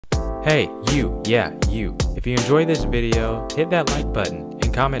Hey, you. If you enjoyed this video, hit that like button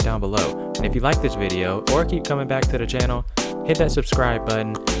and comment down below. And if you like this video or keep coming back to the channel, hit that subscribe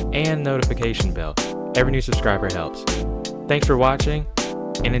button and notification bell. Every new subscriber helps. Thanks for watching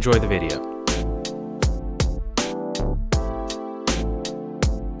and enjoy the video.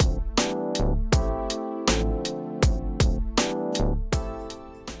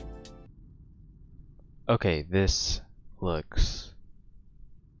 Okay, this looks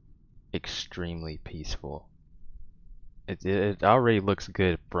extremely peaceful. It already looks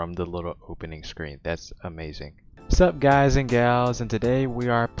good from the little opening screen. That's amazing. What's up, guys and gals? And today we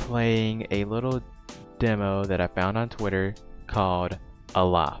are playing a little demo that I found on Twitter called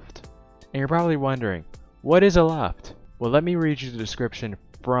ALOFT. And you're probably wondering, what is ALOFT? Well, let me read you the description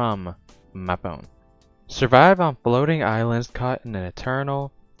from my phone. Survive on floating islands caught in an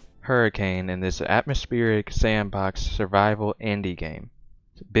eternal hurricane in this atmospheric sandbox survival indie game.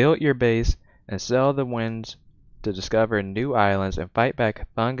 Build your base and sail the winds to discover new islands and fight back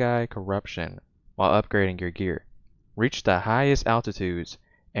fungi corruption while upgrading your gear. Reach the highest altitudes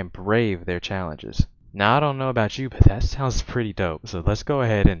and brave their challenges. Now, I don't know about you, but that sounds pretty dope. So let's go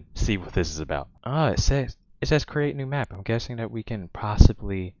ahead and see what this is about. Oh, it says create new map. I'm guessing that we can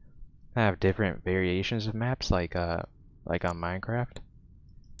possibly have different variations of maps like on Minecraft.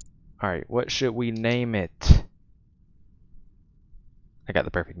 Alright, what should we name it? I got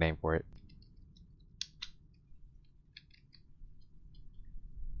the perfect name for it.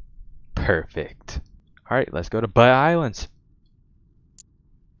 Perfect. Alright, let's go to Butt Islands.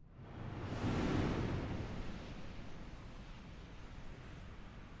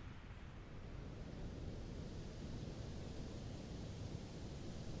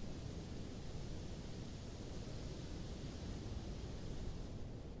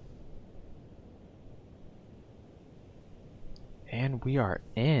 And we are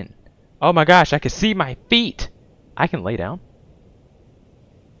in. Oh my gosh, I can see my feet! I can lay down?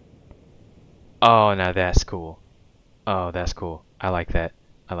 Oh, now that's cool. Oh, that's cool. I like that.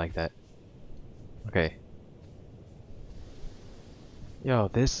 I like that. Okay. Yo,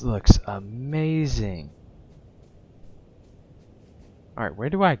 this looks amazing. Alright, where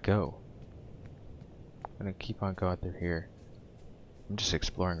do I go? I'm gonna keep on going through here. I'm just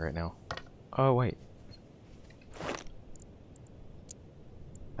exploring right now. Oh, wait.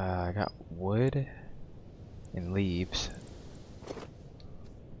 I got wood and leaves.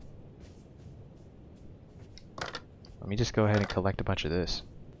 Let me just go ahead and collect a bunch of this.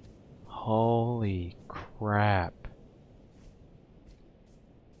 Holy crap.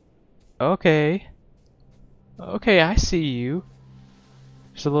 Okay. Okay, I see you.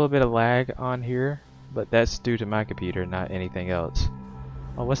 There's a little bit of lag on here, but that's due to my computer, not anything else.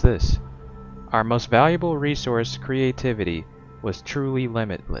 Oh, what's this? Our most valuable resource, creativity, was truly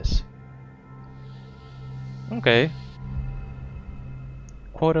limitless. Okay.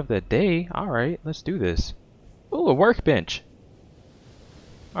 Quote of the day. Alright, let's do this. Ooh, a workbench.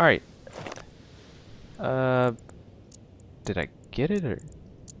 Alright. Did I get it or?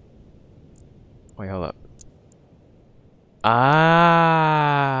 Wait, hold up.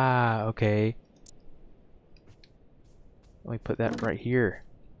 Ah, okay. Let me put that right here.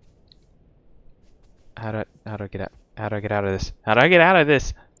 How do I get out? How do I get out of this? How do I get out of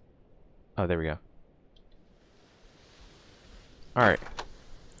this? Oh, there we go. Alright.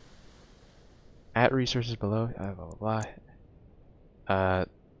 Add resources below. Blah, blah, blah.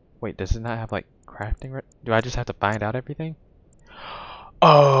 Wait, does it not have like crafting? Do I just have to find out everything?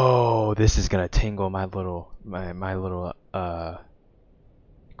 Oh, this is gonna tingle my little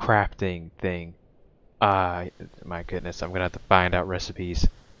crafting thing. My goodness, I'm gonna have to find out recipes.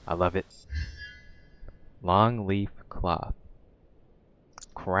 I love it. Long leaf cloth.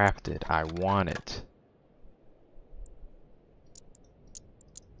 Crafted. I want it.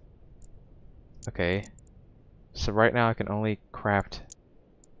 Okay. So right now I can only craft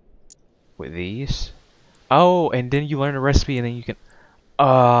with these. Oh, and then you learn a recipe and then you can... Oh,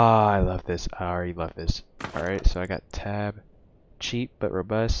 I love this. I already love this. Alright, so I got tab. Cheap but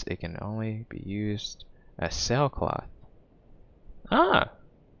robust. It can only be used as sailcloth. Ah!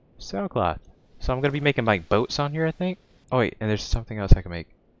 Sailcloth. So I'm gonna be making like boats on here, I think. Oh wait, and there's something else I can make.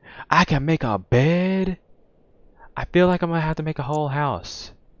 I can make a bed. I feel like I'm gonna have to make a whole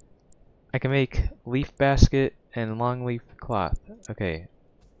house. I can make leaf basket and long leaf cloth. Okay,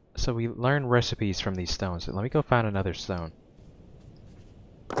 so we learn recipes from these stones. Let me go find another stone.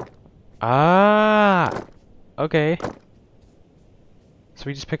 Ah, okay. So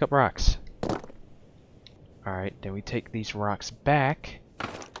we just pick up rocks. All right, then we take these rocks back.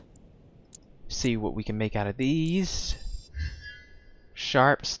 See what we can make out of these.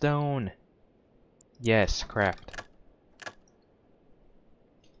 Sharp stone. Yes, craft.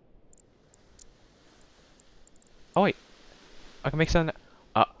 Oh wait, I can make something.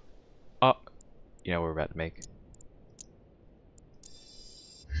 Uh, you know what we're about to make.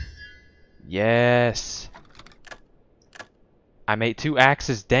 Yes. I made 2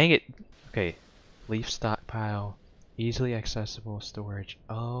 axes. Dang it. Okay, leaf stockpile, easily accessible storage.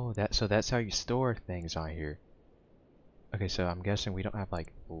 Oh, so that's how you store things on here. Okay, so I'm guessing we don't have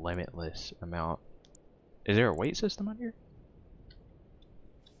like limitless amount. Is there a weight system on here?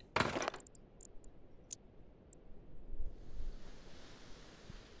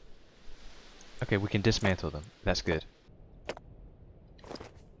 Okay, we can dismantle them. That's good.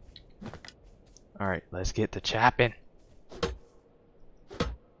 Alright, let's get to chopping.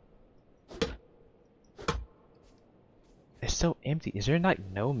 It's so empty. Is there like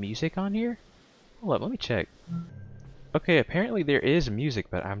no music on here? Hold up, let me check. Okay, apparently there is music,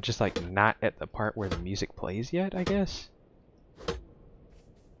 but I'm just like not at the part where the music plays yet, I guess.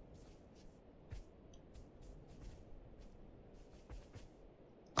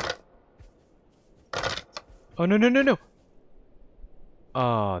 Oh no no no no!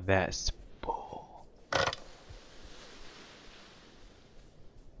 Oh, that's bull.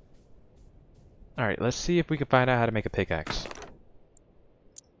 Alright, let's see if we can find out how to make a pickaxe.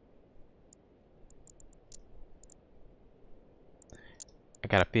 I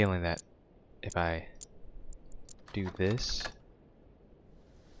got a feeling that if I do this,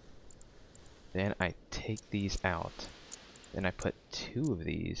 then I take these out, then I put 2 of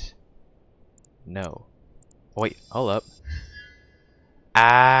these. No. Wait, hold up.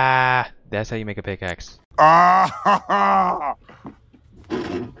 Ah, that's how you make a pickaxe. Ah,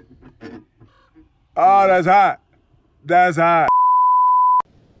 oh, that's hot. That's hot.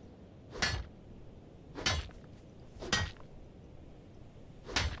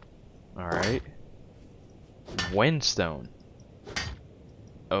 Alright. Windstone.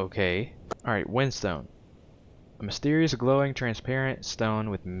 Okay. Alright, windstone. A mysterious, glowing, transparent stone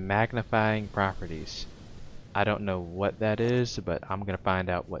with magnifying properties. I don't know what that is, but I'm gonna find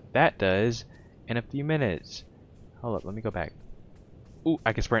out what that does in a few minutes. Hold up, let me go back. Ooh,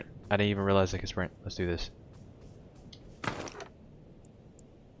 I can sprint. I didn't even realize I could sprint. Let's do this.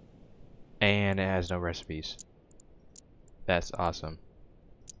 And it has no recipes. That's awesome.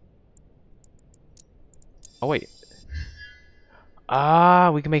 Oh wait. Ah,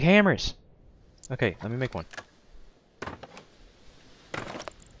 we can make hammers. Okay, let me make one.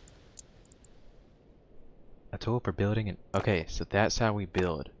 A tool for building and okay, so that's how we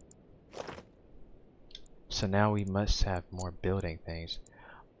build. So now we must have more building things.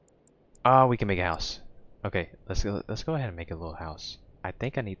 Oh, we can make a house. Okay, let's go ahead and make a little house. I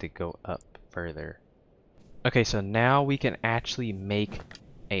think I need to go up further. Okay, so now we can actually make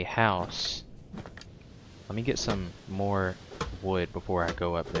a house. Let me get some more wood before I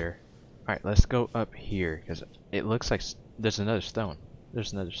go up there. Alright, let's go up here because it looks like there's another stone.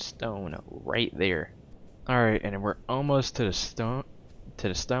 There's another stone right there. Alright, and we're almost to the stone.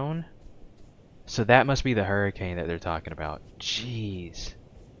 So that must be the hurricane that they're talking about. Jeez.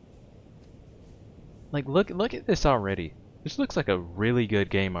 Like look at this already. This looks like a really good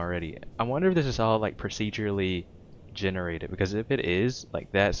game already. I wonder if this is all like procedurally generated, because if it is,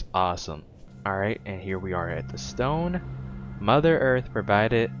 like that's awesome. Alright, and here we are at the stone. Mother Earth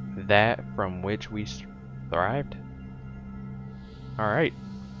provided that from which we thrived. Alright,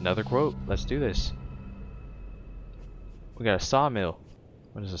 another quote. Let's do this. We got a sawmill.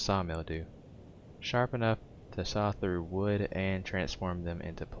 What does a sawmill do? Sharp enough to saw through wood and transform them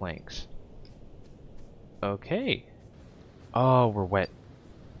into planks. Okay. Oh, we're wet.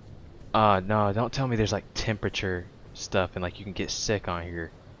 No, don't tell me there's like temperature stuff and like you can get sick on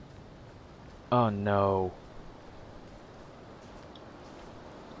here. Oh no.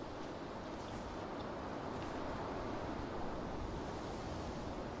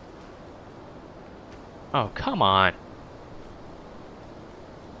 Oh, come on.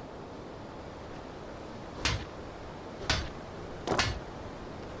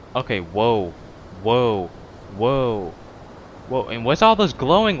 Okay, whoa. Whoa. Whoa. Whoa, and what's all those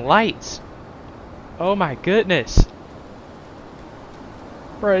glowing lights? Oh my goodness.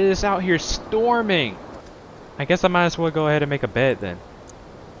 Bro, it is out here storming. I guess I might as well go ahead and make a bed then.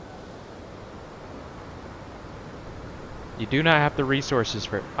 You do not have the resources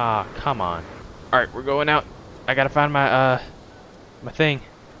for... Ah, come on. Alright, we're going out. I gotta find my, my thing.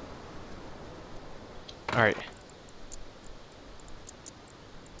 Alright.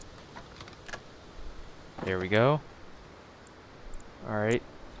 There we go. Alright.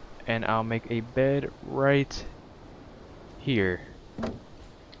 And I'll make a bed right here.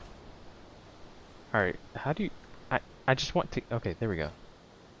 Alright, how do you... I just want to... Okay, there we go.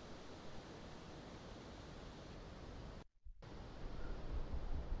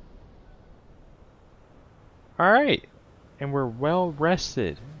 Alright, and we're well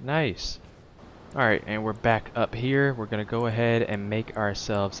rested. Nice. Alright, and we're back up here. We're gonna go ahead and make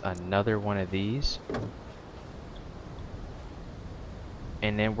ourselves another one of these.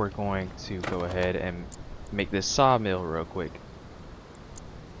 And then we're going to go ahead and make this sawmill real quick.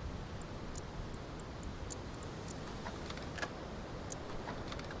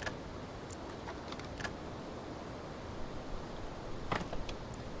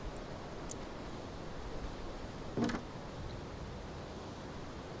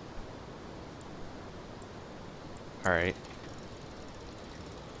 Alright.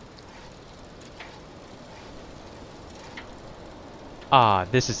 Ah,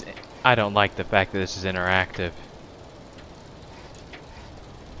 this is... I don't like the fact that this is interactive.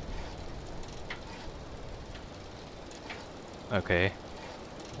 Okay.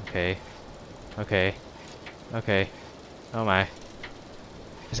 Okay. Okay. Okay. Oh my.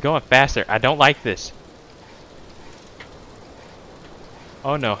 It's going faster. I don't like this.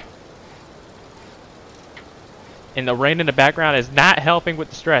 Oh no. And the rain in the background is not helping with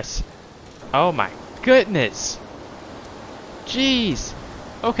the stress. Oh my goodness. Jeez.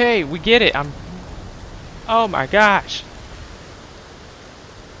 Okay, we get it. Oh my gosh.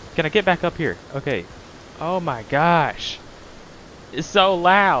 Can I get back up here? Okay. Oh my gosh. It's so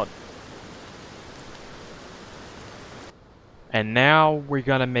loud. And now we're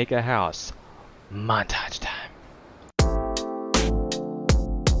gonna make a house. Montage time.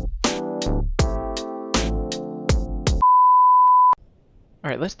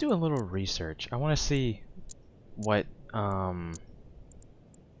 Alright, let's do a little research. I want to see what,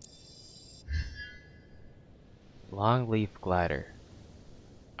 Longleaf glider.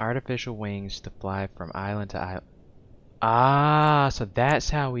 Artificial wings to fly from island to island. Ah, so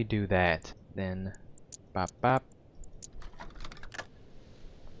that's how we do that. Then, bop bop.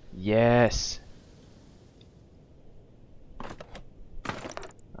 Yes.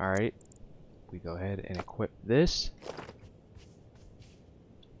 Alright. We go ahead and equip this.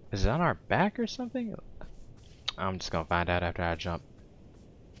 Is it on our back or something? I'm just gonna find out after I jump.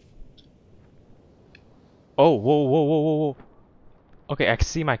 Oh, whoa, whoa, whoa, whoa, whoa. Okay, I can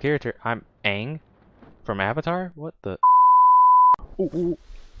see my character. I'm Aang from Avatar? What the? Ooh, ooh.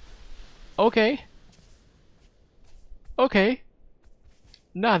 Okay. Okay.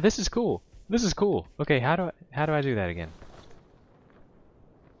 Nah, this is cool. This is cool. Okay, how do I do that again?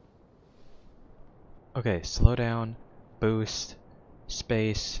 Okay, slow down, boost,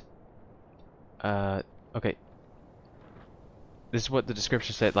 space. Okay. This is what the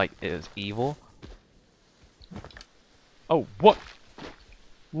description said, like, it is evil. Oh, what?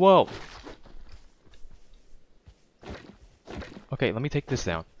 Whoa. Okay, let me take this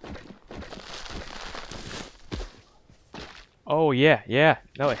down. Oh, yeah, yeah.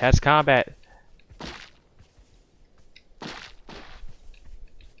 No, it has combat.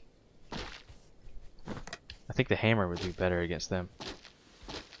 I think the hammer would be better against them.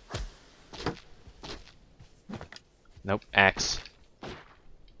 Nope, axe.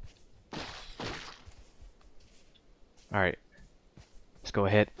 Alright. Let's go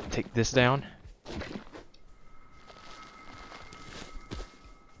ahead and take this down.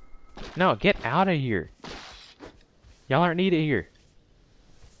 No, get out of here. Y'all aren't needed here.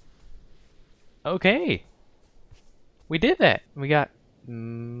 Okay. We did that. We got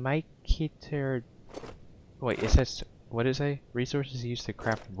Mikiter. Wait, it says, what does it say? Resources used to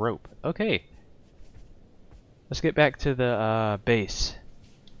craft rope. Okay. Let's get back to the base.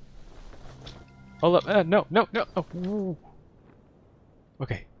 Hold up. No, no, no. Oh, woo.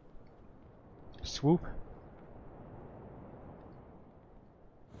 Okay. Swoop.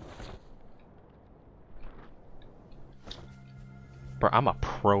 Bro, I'm a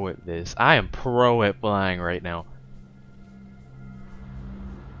pro at this. I am pro at flying right now.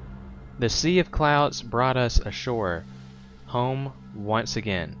 The sea of clouds brought us ashore. Home once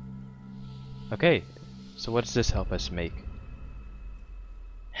again. Okay. So what does this help us make?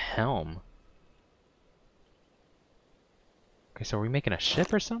 Helm. Okay, so are we making a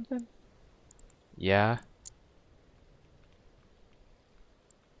ship or something? Yeah.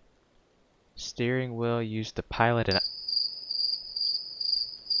 Steering wheel used to pilot an...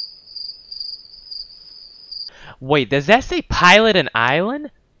 Wait, does that say pilot an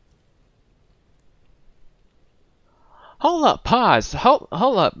island? Hold up, pause. Hold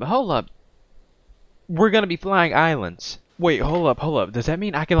up. We're gonna be flying islands. Wait, hold up. Does that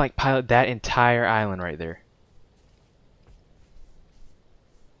mean I can like pilot that entire island right there?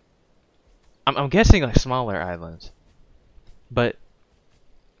 I'm guessing like smaller islands. But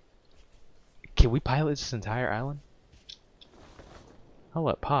can we pilot this entire island? Hold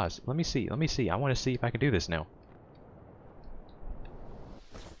up, pause. Let me see. Let me see. I want to see if I can do this now.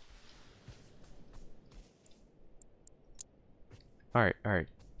 Alright, alright.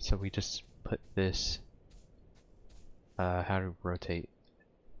 So we just put this... how to rotate?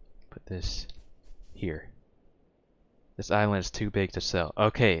 Put this here. This island is too big to sell.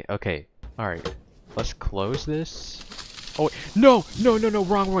 Okay, okay. Alright. Let's close this. Oh, wait. No! No, no, no!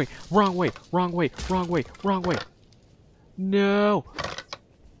 Wrong way! Wrong way! Wrong way! Wrong way! Wrong way! No!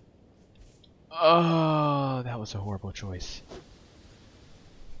 Oh, that was a horrible choice.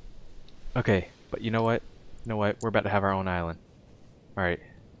 Okay, but you know what? You know what? We're about to have our own island. Alright.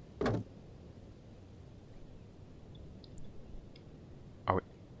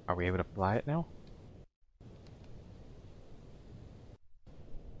 Are we able to fly it now?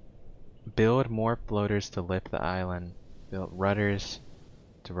 Build more floaters to lift the island. Build rudders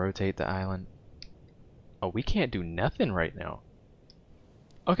to rotate the island. Oh, we can't do nothing right now.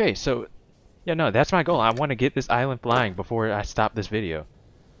 Okay, so... Yeah, no, that's my goal. I want to get this island flying before I stop this video.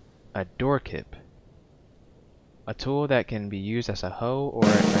 A door kip. A tool that can be used as a hoe or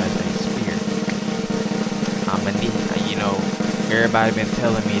as a spear. I'm gonna need, you know, everybody been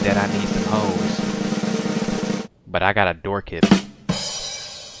telling me that I need some hoes. But I got a door kip.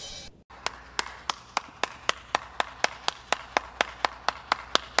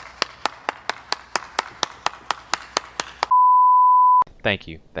 Thank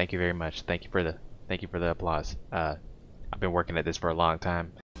you. Thank you very much. Thank you for the applause. I've been working at this for a long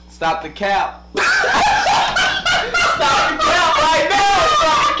time. Stop the cap. Stop the cap right now.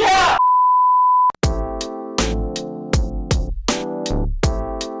 Stop the cap.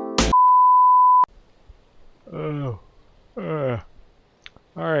 Oh.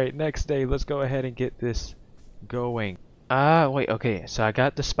 Alright, next day, let's go ahead and get this going. Wait, okay, so I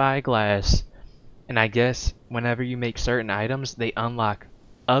got the spyglass, and I guess whenever you make certain items, they unlock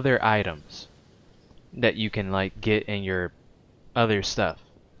other items that you can, like, get in your other stuff.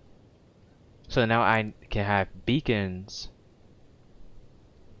 So now I can have beacons,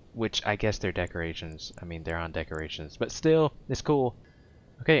 which I guess they're decorations. I mean, they're on decorations, but still, it's cool.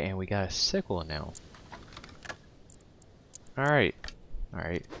 Okay, and we got a sickle now. Alright.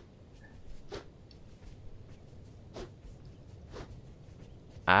 Alright.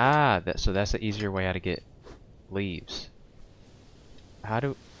 So that's the easier way how to get leaves. How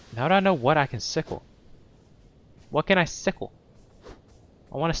do I know what I can sickle? What can I sickle?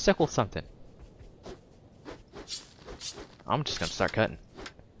 I want to sickle something. I'm just gonna start cutting.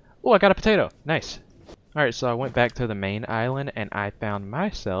 Oh, I got a potato. Nice. Alright, so I went back to the main island and I found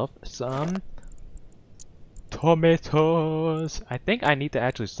myself some tomatoes. I think I need to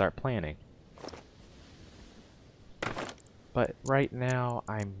actually start planting. But right now,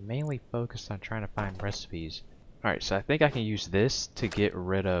 I'm mainly focused on trying to find recipes. Alright, so I think I can use this to get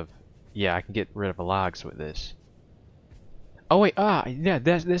rid of... Yeah, I can get rid of logs with this. Oh wait, yeah,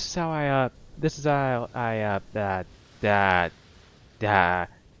 this is how I, this is how I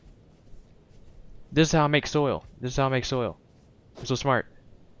make soil. This is how I make soil. I'm so smart.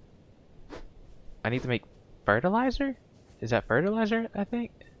 I need to make fertilizer? Is that fertilizer, I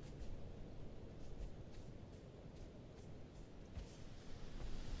think?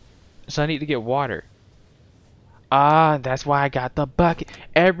 So I need to get water. That's why I got the bucket.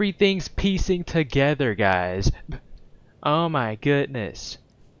 Everything's piecing together, guys. Oh my goodness.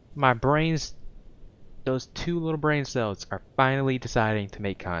 My brains, those two little brain cells are finally deciding to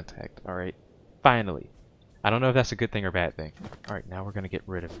make contact, alright? Finally. I don't know if that's a good thing or a bad thing. Alright, now we're going to get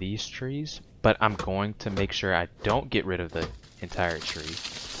rid of these trees. But I'm going to make sure I don't get rid of the entire tree.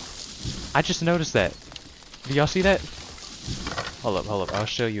 I just noticed that. Do y'all see that? Hold up. I'll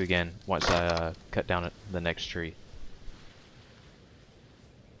show you again once I cut down the next tree.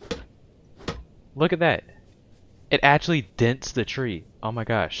 Look at that. It actually dents the tree. Oh my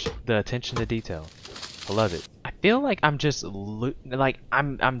gosh. The attention to detail. I love it. I feel like I'm just like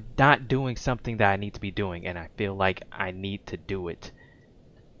I'm not doing something that I need to be doing, and I feel like I need to do it.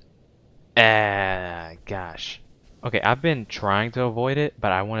 Gosh. Okay, I've been trying to avoid it,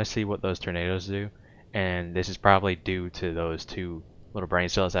 but I want to see what those tornadoes do. And this is probably due to those two little brain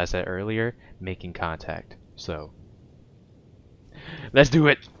cells I said earlier making contact. So, let's do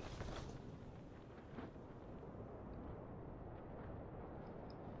it!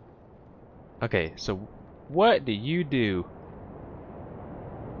 Okay, so what do you do?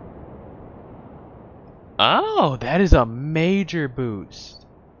 Oh, that is a major boost.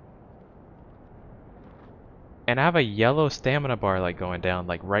 And I have a yellow stamina bar like going down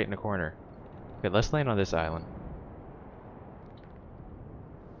like right in the corner. Okay, let's land on this island.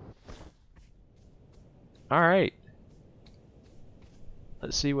 Alright.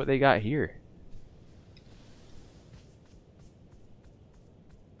 Let's see what they got here.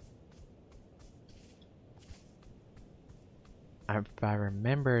 If I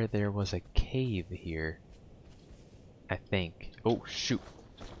remember, there was a cave here. I think. Oh, shoot.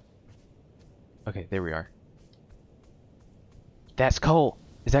 Okay, there we are. That's coal!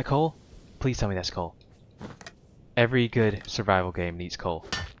 Is that coal? Please tell me that's coal. Every good survival game needs coal.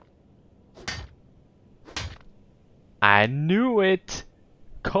 I knew it!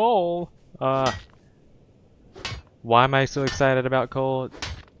 Coal! Why am I so excited about coal?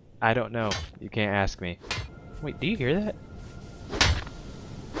 I don't know. You can't ask me. Wait, do you hear that?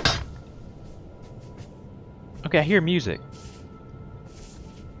 Okay, I hear music.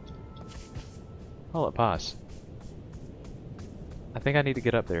 Hold up, pause. I think I need to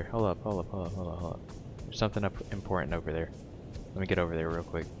get up there. Hold up, hold up, hold up, hold up, hold up. There's something important over there. Let me get over there real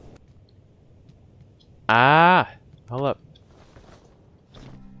quick. Ah! Hold up.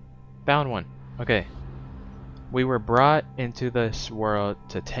 Found one. Okay. We were brought into this world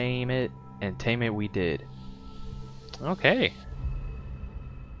to tame it, and tame it we did. Okay.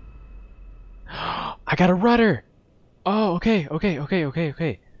 I got a rudder! Oh,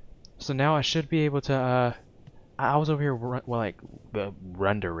 okay. So now I should be able to, I was over here,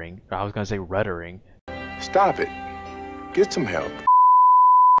 ruddering. I was gonna say ruddering. Stop it. Get some help.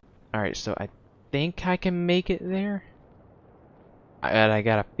 Alright, so I think I can make it there. And I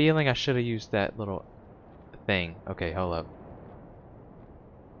got a feeling I should have used that little thing. Okay, hold up.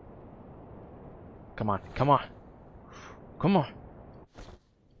 Come on, come on. Come on.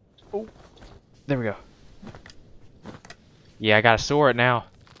 Oh, there we go. Yeah, I got a sword now.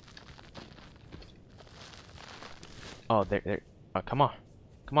 Oh, there. Oh, come on.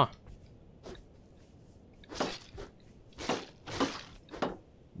 Come on.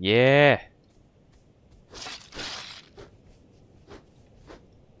 Yeah.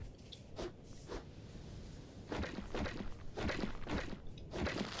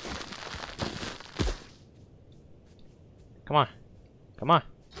 Come on. Come on.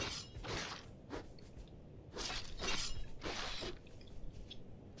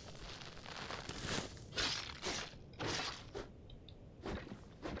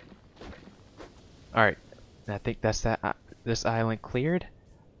 Alright. I think that's that. This island cleared?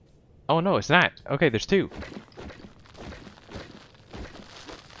 Oh no, it's not. Okay, there's two.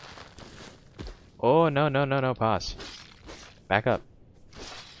 Oh, no, pause. Back up.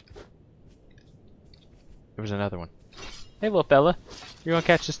 There was another one. Hey, little fella. You're gonna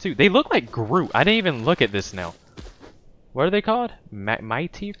catch this too. They look like Groot. I didn't even look at this now. What are they called?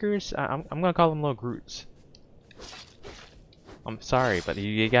 Mightikers? I'm gonna call them little Groots. I'm sorry, but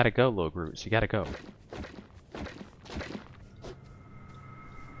you gotta go, little Groots. You gotta go.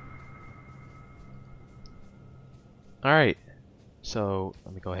 Alright. So,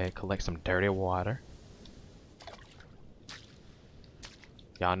 let me go ahead and collect some dirty water.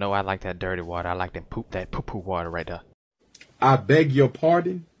 Y'all know I like that dirty water. I like that poo-poo water right there. I beg your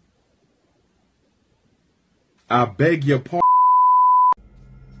pardon. I beg your pardon.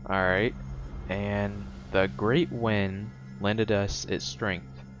 Alright. And the great wind lended us its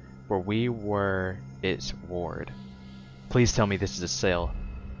strength, for we were its ward. Please tell me this is a sail.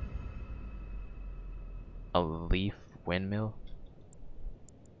 A leaf windmill?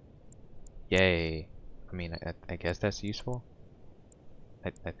 Yay. I mean, I guess that's useful. I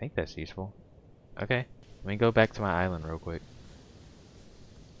think that's useful. Okay. Let me go back to my island real quick.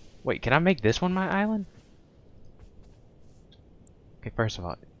 Wait, can I make this one my island? Okay, first of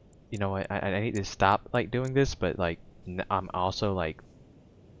all, you know what? I need to stop like doing this, but like I'm also like,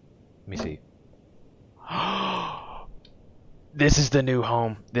 let me see. This is the new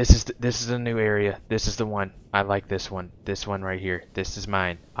home. This is the new area. This is the one. I like this one. This one right here. This is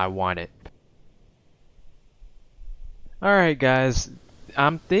mine. I want it. All right, guys.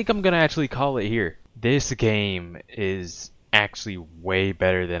 I think I'm gonna actually call it here. This game is actually way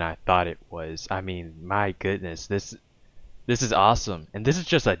better than I thought it was. I mean, my goodness, this is awesome, and this is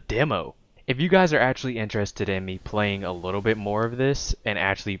just a demo. If you guys are actually interested in me playing a little bit more of this and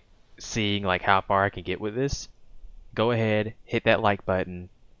actually seeing like how far I can get with this, go ahead, hit that like button,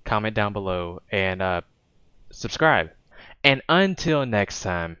 comment down below, and subscribe. And until next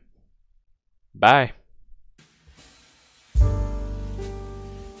time, bye.